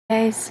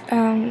Guys,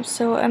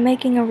 so I'm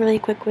making a really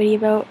quick video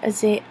about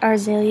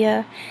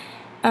Arzaylea,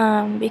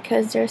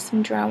 because there's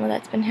some drama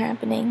that's been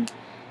happening.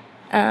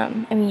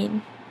 I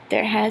mean,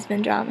 there has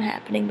been drama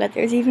happening, but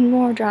there's even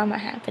more drama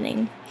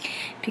happening,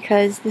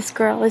 because this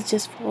girl is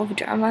just full of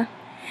drama.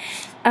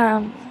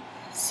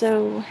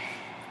 So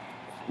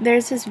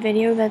there's this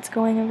video that's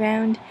going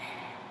around,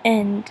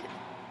 and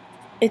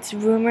it's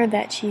rumored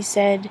that she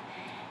said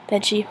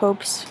that she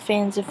hopes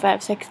fans of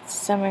 5 Seconds of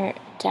Summer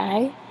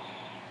die.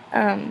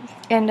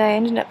 And I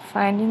ended up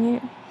finding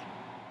it,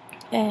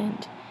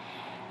 and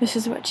this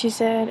is what she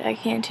said. I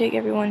can't take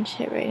everyone's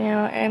shit right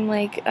now. I'm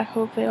like, I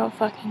hope they all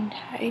fucking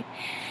die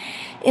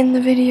in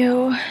the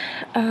video.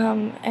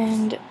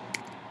 And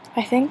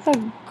I think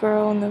the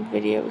girl in the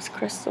video was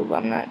Crystal, but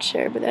I'm not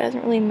sure, but that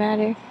doesn't really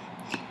matter.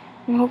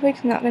 I'm hoping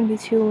it's not going to be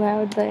too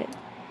loud, but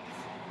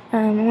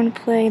I'm going to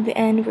play the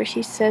end where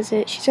she says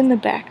it. She's in the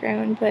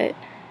background, but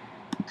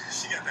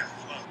she got that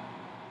flow.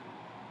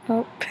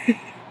 oh.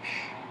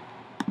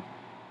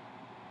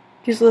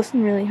 Just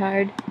listen really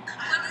hard. What does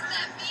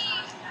that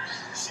mean?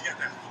 She got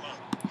that flow.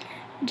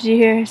 Did you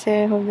hear her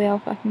say, I hope they all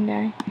fucking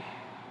die?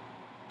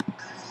 What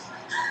does that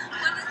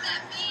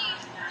mean?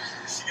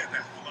 She got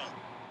that flow.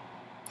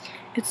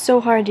 It's so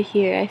hard to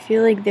hear. I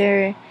feel like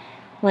they're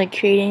like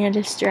creating a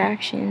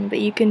distraction, but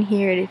you can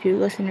hear it if you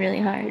listen really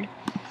hard.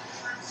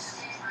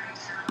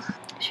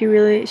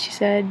 She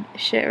said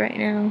shit right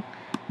now.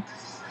 What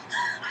does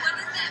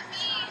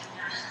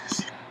that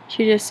mean?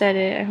 She just said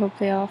it, I hope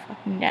they all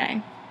fucking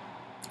die.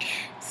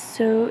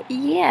 So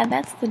yeah,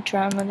 that's the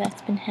drama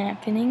that's been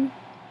happening.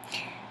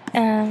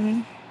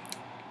 That's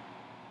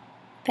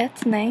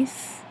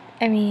nice.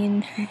 I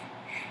mean,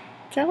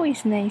 it's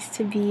always nice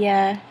to be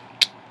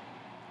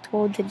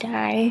told to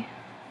die.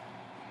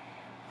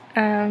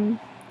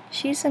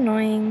 She's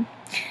annoying.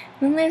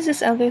 Then there's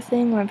this other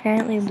thing where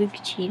apparently Luke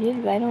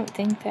cheated, but I don't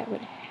think that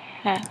would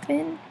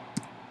happen.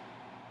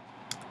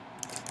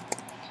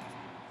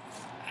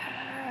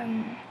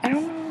 I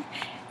don't know.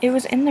 It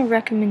was in the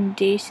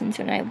recommendations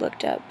when I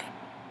looked up.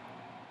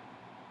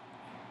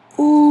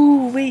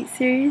 Ooh, wait,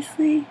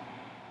 seriously?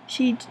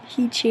 He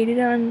cheated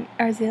on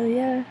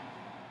Arzaylea?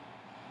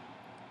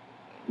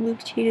 Luke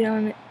cheated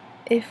on...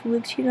 If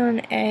Luke cheated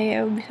on A,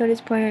 I would be so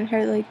disappointed in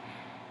her, like,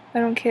 I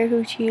don't care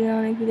who cheated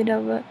on it, who the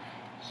devil...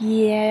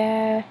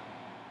 Yeah...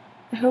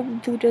 I hope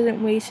Luke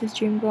doesn't waste his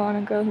dream girl on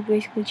a girl who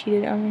basically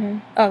cheated on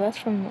her. Oh, that's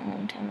from a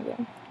long time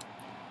ago.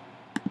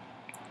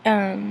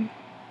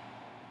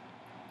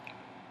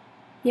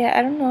 Yeah,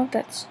 I don't know if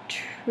that's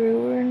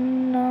true or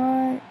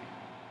not.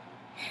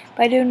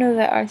 But I do know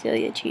that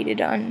Arzaylea cheated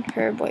on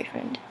her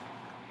boyfriend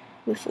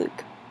with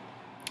Luke.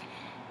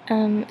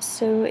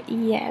 So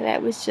yeah,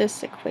 that was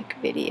just a quick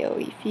video.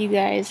 If you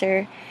guys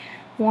are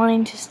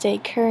wanting to stay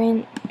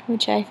current,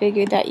 which I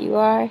figured that you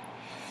are,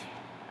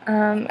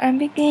 I've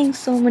been getting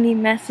so many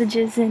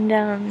messages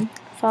and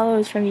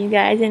follows from you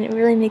guys, and it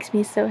really makes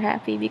me so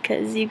happy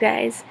because you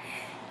guys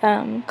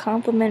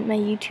compliment my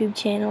YouTube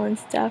channel and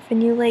stuff,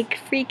 and you like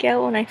freak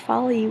out when I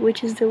follow you,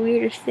 which is the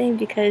weirdest thing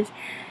because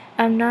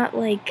I'm not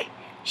like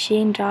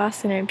Shane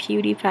Dawson or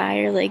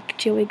PewDiePie or like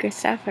Joey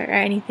Graceffa or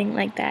anything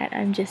like that.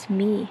 I'm just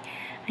me.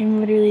 I'm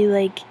literally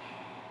like,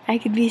 I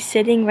could be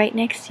sitting right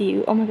next to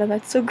you. Oh my god,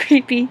 that's so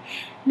creepy.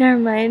 Never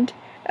mind.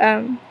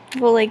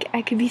 Well, like,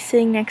 I could be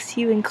sitting next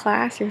to you in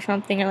class or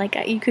something, or like,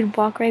 you could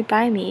walk right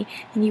by me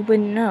and you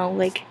wouldn't know.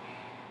 Like,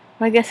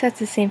 well, I guess that's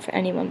the same for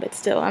anyone, but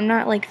still, I'm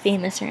not like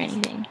famous or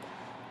anything.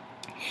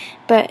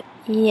 But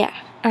yeah,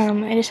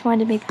 I just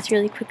wanted to make this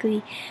really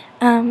quickly.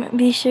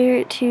 Be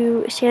sure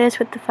to share this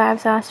with the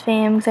 5 Sauce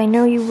fam, because I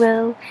know you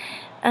will.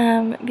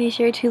 Be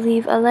sure to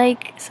leave a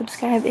like,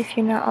 subscribe if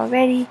you're not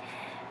already.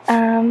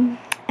 I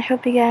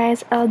hope you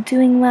guys are all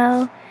doing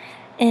well,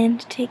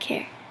 and take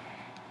care.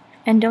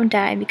 And don't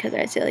die because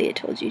Arzaylea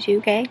told you to,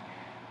 okay?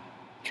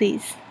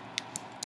 Please.